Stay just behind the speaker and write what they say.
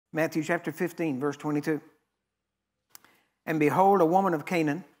Matthew chapter 15, verse 22. And behold, a woman of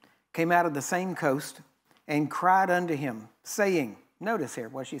Canaan came out of the same coast and cried unto him, saying, notice here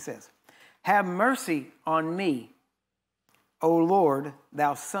what she says, have mercy on me, O Lord,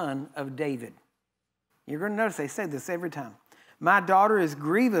 thou son of David. You're going to notice they say this every time. My daughter is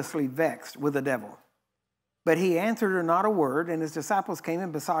grievously vexed with the devil. But he answered her not a word, and his disciples came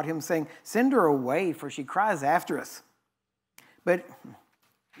and besought him, saying, send her away, for she cries after us. But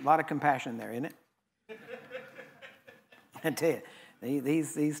a lot of compassion there, isn't it? I tell you,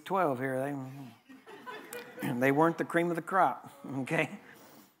 these 12 here, they weren't the cream of the crop, okay?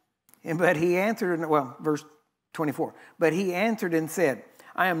 But he answered, well, verse 24. But he answered and said,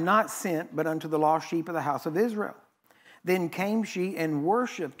 I am not sent but unto the lost sheep of the house of Israel. Then came she and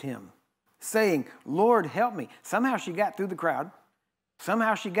worshipped him, saying, Lord, help me. Somehow she got through the crowd.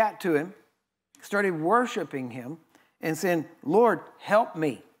 Somehow she got to him, started worshiping him, and saying, Lord, help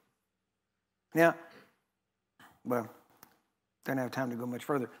me. Now, well, don't have time to go much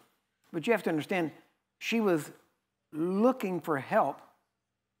further. But you have to understand, she was looking for help,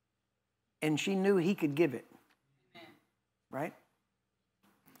 and she knew he could give it. Right?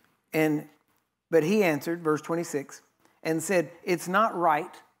 But he answered, verse 26, and said, it's not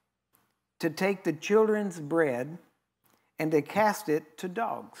right to take the children's bread and to cast it to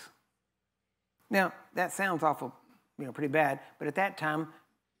dogs. Now, that sounds awful, pretty bad, but at that time,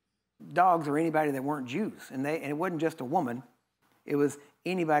 dogs or anybody that weren't Jews, and it wasn't just a woman, it was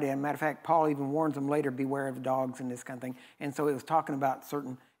anybody. As a matter of fact, Paul even warns them later, beware of dogs and this kind of thing. And so it was talking about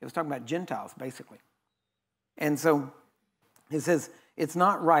Gentiles, basically. And so it says, it's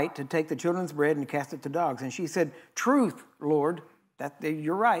not right to take the children's bread and cast it to dogs. And she said, truth, Lord.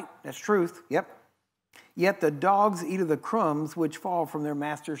 You're right. That's truth. Yep. Yet the dogs eat of the crumbs which fall from their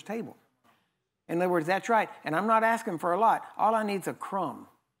master's table. In other words, that's right. And I'm not asking for a lot. All I need is a crumb.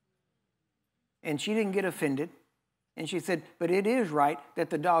 And she didn't get offended. And she said, but it is right that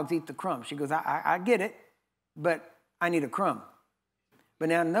the dogs eat the crumbs. She goes, I get it, but I need a crumb. But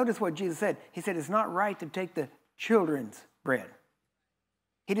now notice what Jesus said. He said, it's not right to take the children's bread.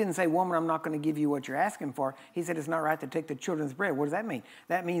 He didn't say, woman, I'm not going to give you what you're asking for. He said, it's not right to take the children's bread. What does that mean?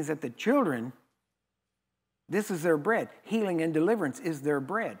 That means that the children, this is their bread. Healing and deliverance is their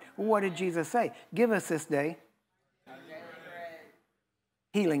bread. Well, what did Jesus say? Give us this day.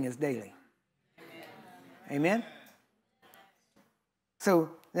 Healing is daily. Amen?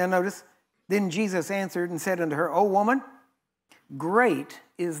 So now notice, then Jesus answered and said unto her, O woman, great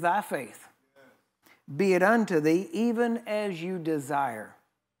is thy faith. Be it unto thee even as you desire.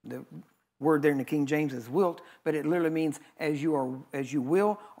 The word there in the King James is wilt, but it literally means as you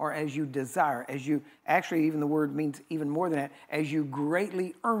will, or as you desire. Actually, even the word means even more than that, as you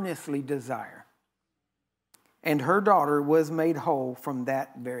greatly, earnestly desire. And her daughter was made whole from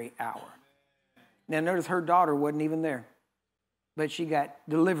that very hour. Now notice her daughter wasn't even there, but she got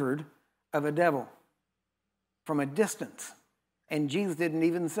delivered of a devil from a distance. And Jesus didn't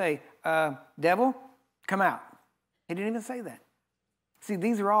even say, devil, come out. He didn't even say that. See,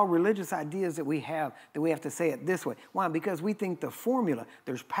 these are all religious ideas that we have to say it this way. Why? Because we think the formula,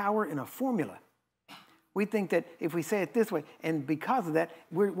 there's power in a formula. We think that if we say it this way, and because of that,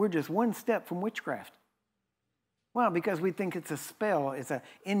 we're just one step from witchcraft. Well, because we think it's a spell, it's an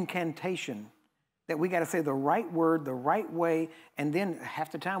incantation, that we got to say the right word, the right way, and then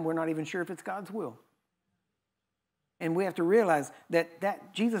half the time we're not even sure if it's God's will. And we have to realize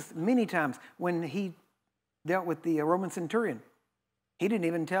that Jesus, many times when he dealt with the Roman centurion, he didn't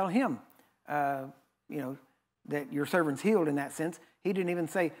even tell him, that your servant's healed in that sense. He didn't even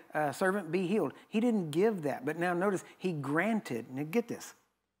say, servant, be healed. He didn't give that. But now notice, he granted, and get this.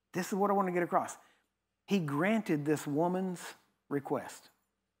 This is what I want to get across. He granted this woman's request.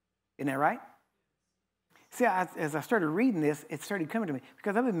 Isn't that right? See, as I started reading this, it started coming to me.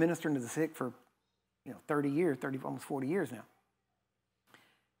 Because I've been ministering to the sick for 30 years, almost 40 years now.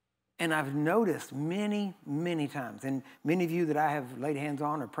 And I've noticed many, many times, and many of you that I have laid hands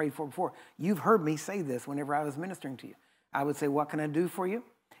on or prayed for before, you've heard me say this whenever I was ministering to you. I would say, what can I do for you?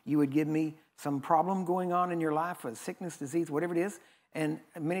 You would give me some problem going on in your life, a sickness, disease, whatever it is. And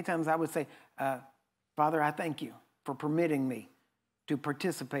many times I would say, Father, I thank you for permitting me to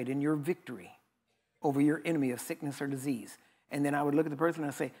participate in your victory over your enemy of sickness or disease. And then I would look at the person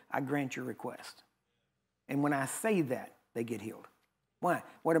and I say, I grant your request. And when I say that, they get healed. Why?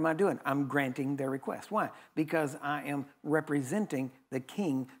 What am I doing? I'm granting their request. Why? Because I am representing the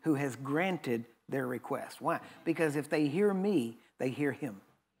King who has granted their request. Why? Because if they hear me, they hear him.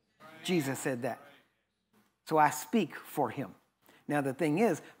 Jesus said that. So I speak for him. Now, the thing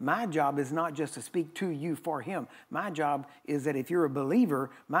is, my job is not just to speak to you for him. My job is that if you're a believer,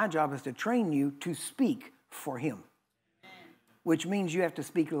 my job is to train you to speak for him, which means you have to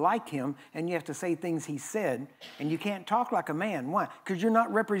speak like him and you have to say things he said, and you can't talk like a man. Why? Because you're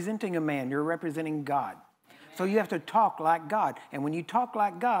not representing a man, you're representing God. So you have to talk like God. And when you talk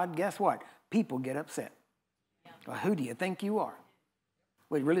like God, guess what? People get upset. Well, who do you think you are?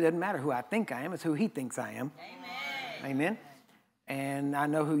 Well, it really doesn't matter who I think I am, it's who he thinks I am. Amen. Amen. And I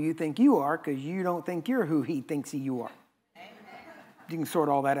know who you think you are because you don't think you're who he thinks you are. Amen. You can sort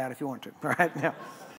all that out if you want to. All right? Now.